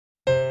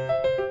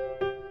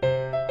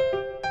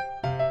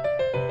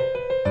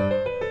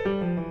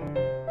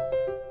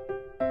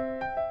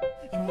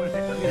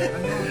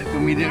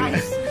Comedian.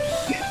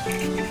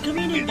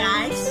 Comedian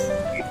guys.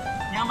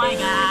 Nyamai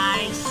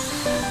guys.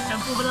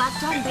 Campur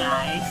belacan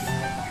guys.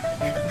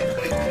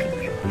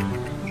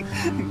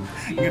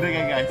 Gede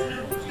kan guys.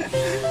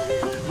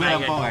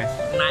 Berapa guys?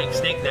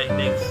 Next.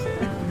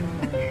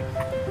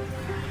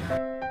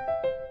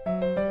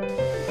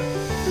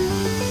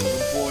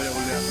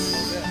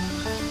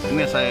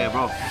 Ini saya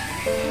bro.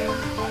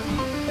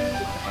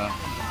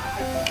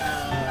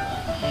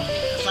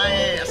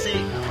 Saya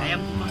asyik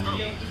ayam kukus tu.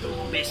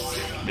 Best.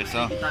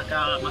 Biasa. Kita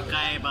akan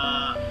pakai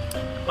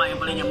apa yang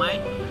paling nyamai.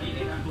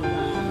 Aku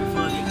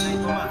prefer yang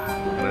itu lah.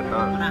 Kereta.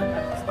 Mana?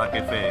 Star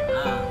Cafe.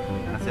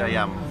 Nasi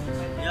ayam.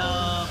 Ya,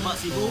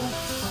 4,000.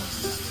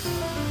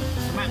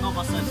 Semak kau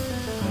pasan.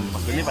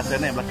 Ini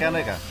pasannya belakang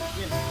ni kah?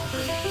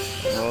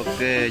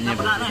 Oke, ini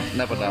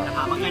nak pada.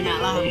 Makanya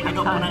lah, ada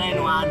pun ada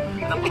nuan.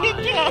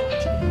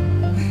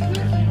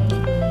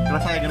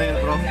 Kelas saya gede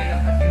bro.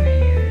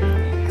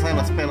 Saya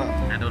lah spell. I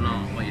don't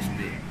know what you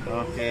speak.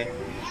 Oke.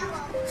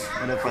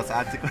 Ada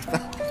perasaan sih kota.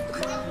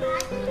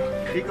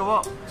 Iko bo.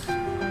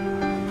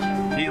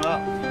 Iko.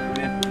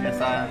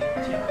 Biasa.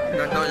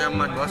 Gantau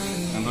nyaman bos.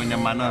 Gantau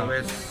nyaman lah.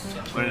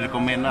 Boleh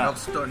rekomen lah.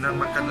 Lobster nak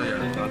makan tu ya.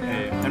 Oke.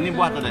 Ini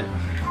buah tu deh.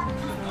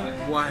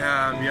 Buah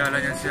ya biarlah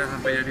yang siap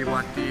sampai jadi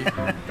buati.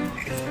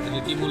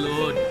 Jadi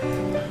mulut.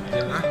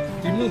 Hah?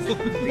 Timu.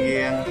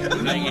 Giang.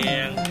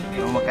 Giang.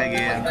 Mau makan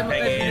giang.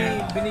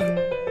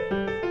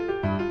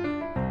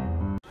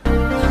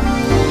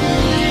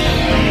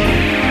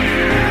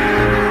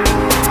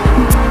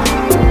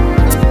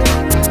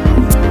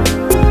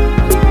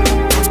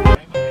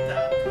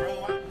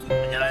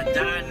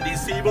 Jalan-jalan di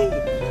Cebu.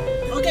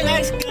 Oke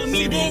guys, ke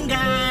meeting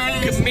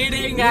guys.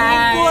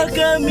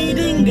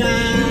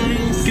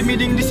 Ke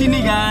meeting di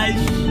sini guys.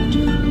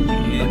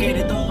 Oke,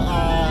 itu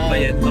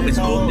bayar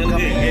Facebook yang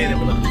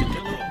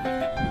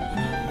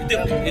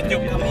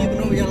YouTube kami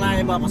belum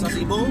jalan bawa pasar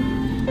Cebu.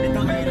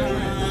 Itu kita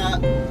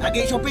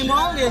lagi shopping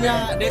mall dia nya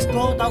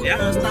Desco tahu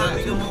Star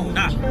Mega Mall.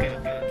 Nah, oke.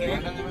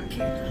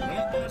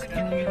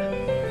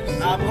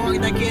 Apa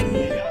kita kin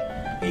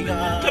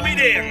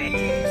comedian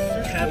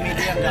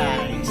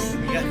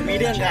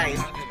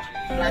guys.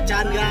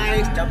 Pelajaran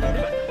guys, campur.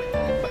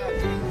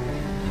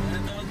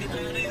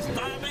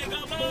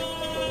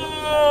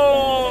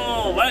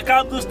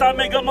 Welcome to Star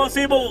Mega Mall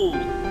Cebu.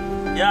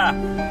 Ya,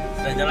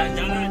 saya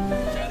jalan-jalan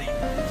cari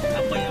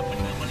apa yang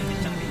paling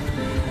dicari.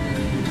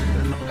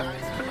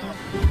 Guys,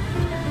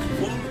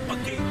 full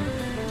pakai.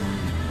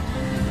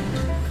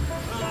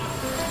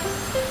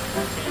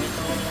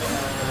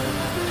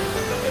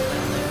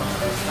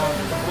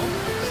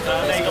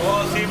 Star Mega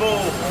Mall Cebu.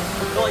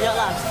 Oh ya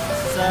lah,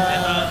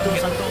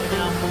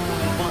 satu-satunya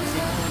mall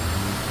Cebu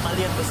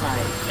paling besar.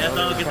 Ya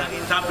tahu kita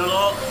intap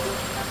dulu.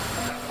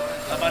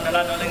 Apa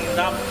jalan oleh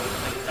intap dulu,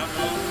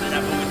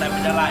 dan aku kita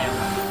berjalan ya.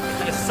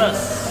 Kita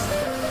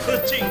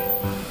searching.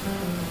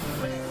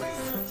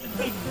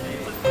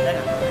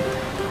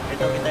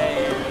 Itu kita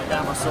dah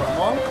masuk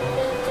mall.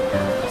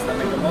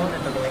 Sampai ke mall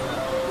itu kita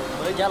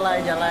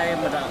berjalan-jalan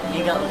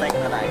hingga naik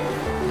ke naik.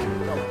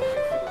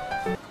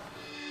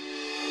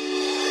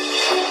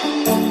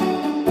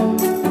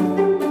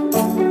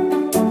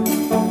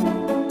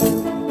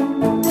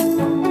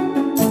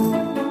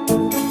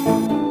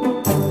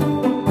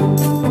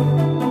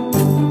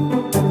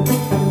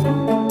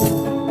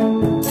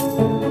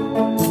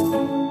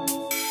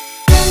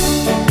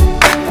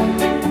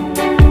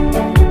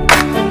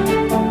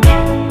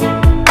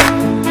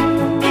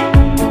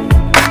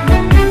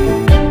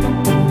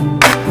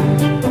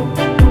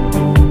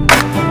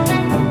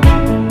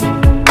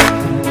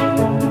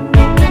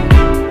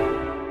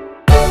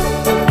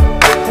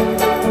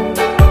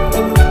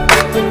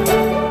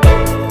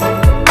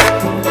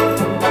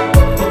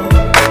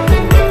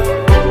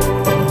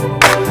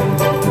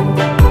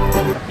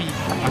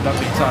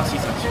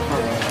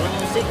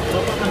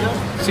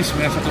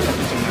 Sebenarnya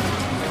satu-satunya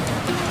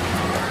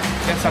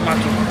yang sama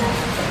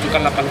juga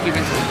 8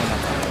 dan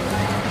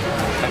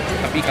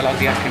 9. Tapi kalau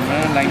dia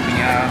kamera lain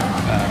punya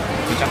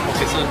macam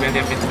prosesor dia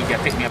lebih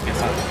gratis dia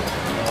biasa.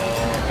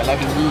 Kalau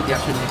ini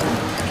dia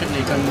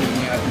kenakan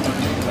punya ini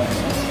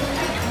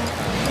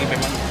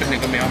memang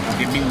kenakan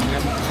gaming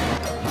punya.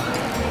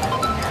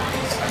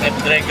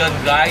 Snapdragon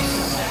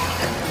guys.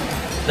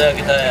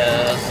 Kita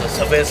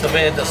survey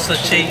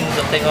searching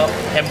tengok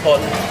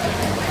handphone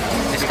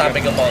di Star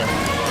Mega Mall.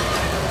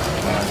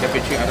 Dia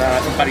PC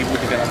ada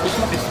 4,300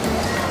 lebih.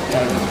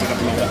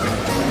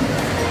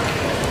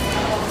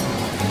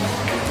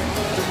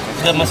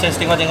 Kita masih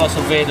tengok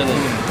survei dulu.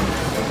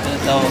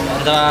 Tahu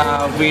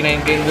antara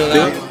V19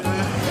 dulu.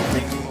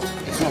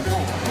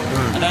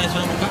 Ada yang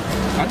sudah buka?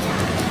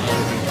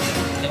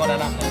 Tengok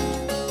dalam.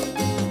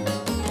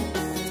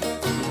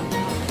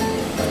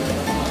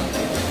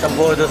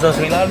 Campur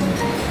 209.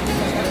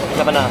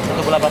 Berapa mana?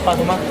 1 bulan berapa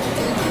semua?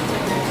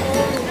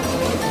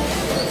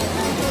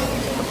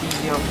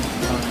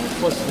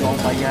 Bos mau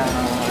bayar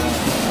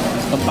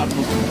 431.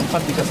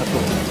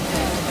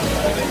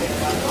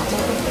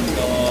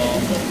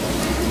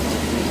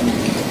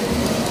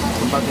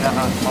 Tempat dia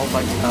mau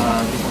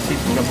bayar deposit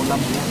 3 bulan.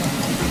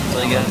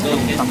 tergantung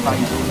tanpa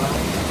itu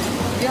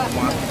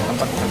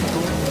tempat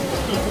tertentu.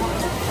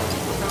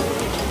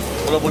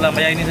 Kalau bulan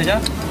bayar ini saja?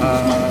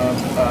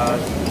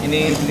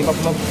 Ini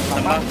 50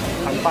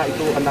 tanpa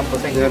itu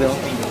 6% Iya, dong.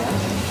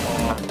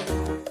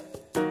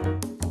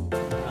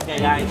 Oke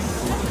guys.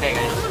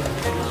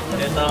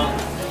 Ito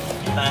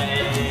kita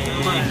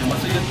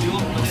masuk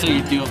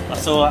YouTube.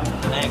 masuk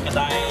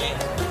kedai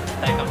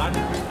kapan?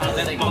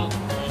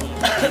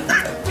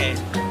 Oke,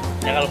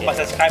 jangan lupa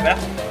subscribe ya.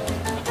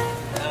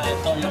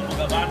 Ito yung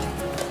pagkaban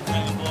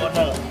ng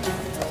buwan.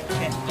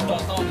 Oke, ito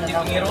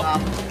yung pengiru.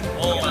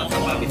 Oh,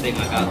 bisa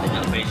ngakal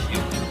dengan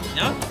ratio.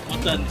 Ya,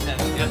 betul.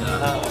 Dia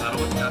ada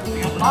pengaruhnya.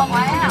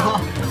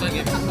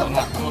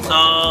 So,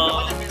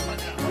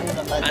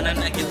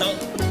 anak-anak kita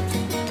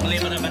beli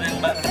barang-barang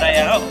kedai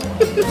ya.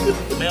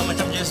 Banyak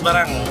macam jenis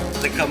barang.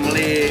 Mereka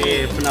beli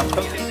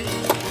penapuk.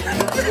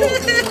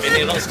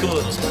 Ini rock school.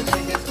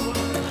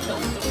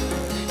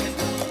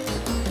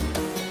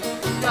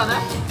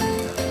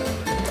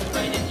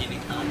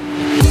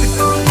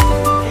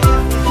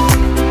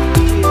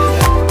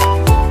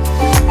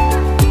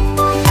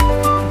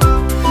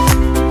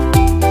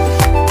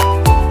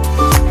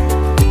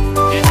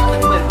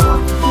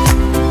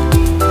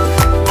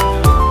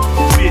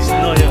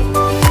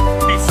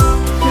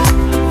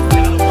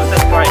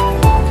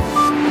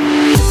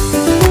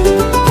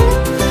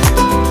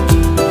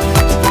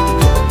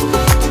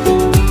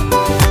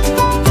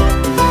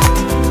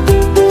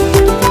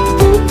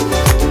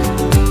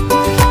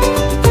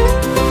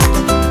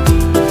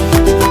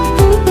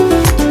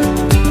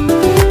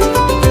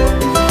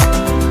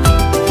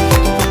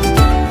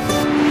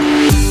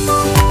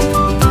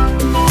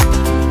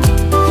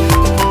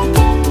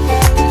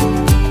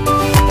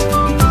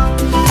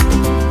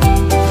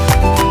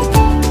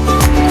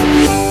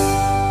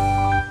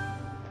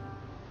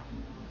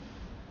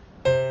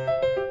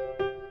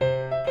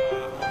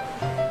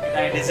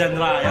 Di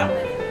Zandra ya.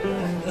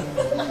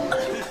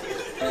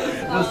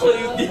 Masuk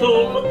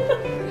YouTube.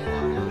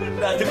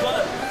 Nah,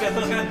 coba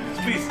katakan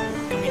please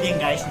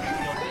comedian guys.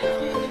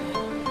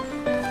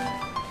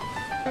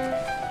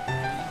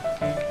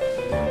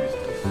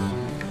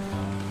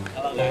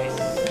 Halo guys.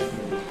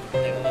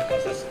 Jangan lupa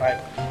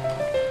subscribe.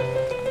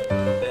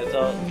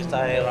 Besok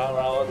kita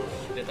round-round.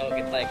 Besok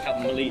kita akan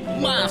beli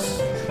emas.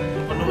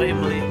 Penuhi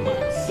beli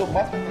emas.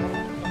 Sumpah.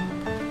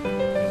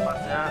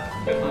 Emasnya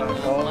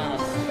emas.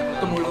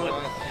 Itu mulut.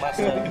 Emas.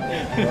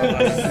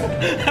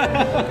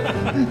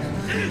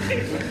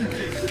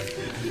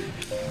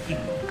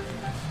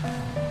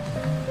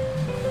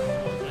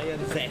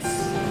 Ryan Zes.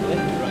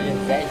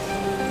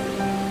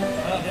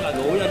 Ah, dia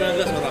lagu udah ada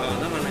agak suara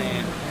mana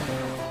ya?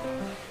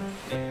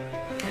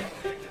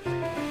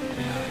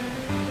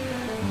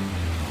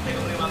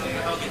 Tengok ni bang,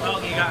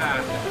 kita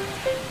kan.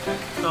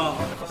 Tuh,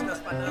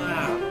 bisnis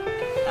mana?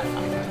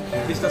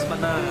 Bisnis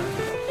mana?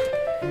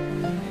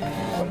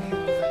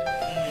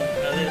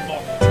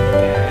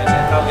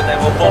 Kalau kita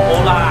mau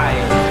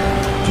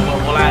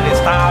bola di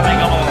Star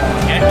Mega Mall,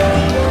 oke?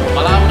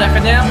 Malah udah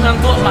kenyang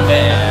ngantuk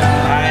pakai.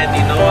 Saya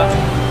tidur.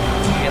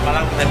 Ya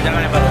malam kita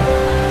jalan ya baru.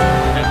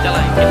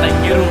 Jalan kita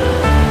kiru.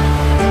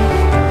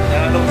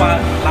 Jangan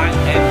lupa like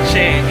and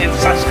share and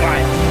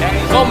subscribe.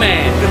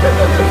 Komen.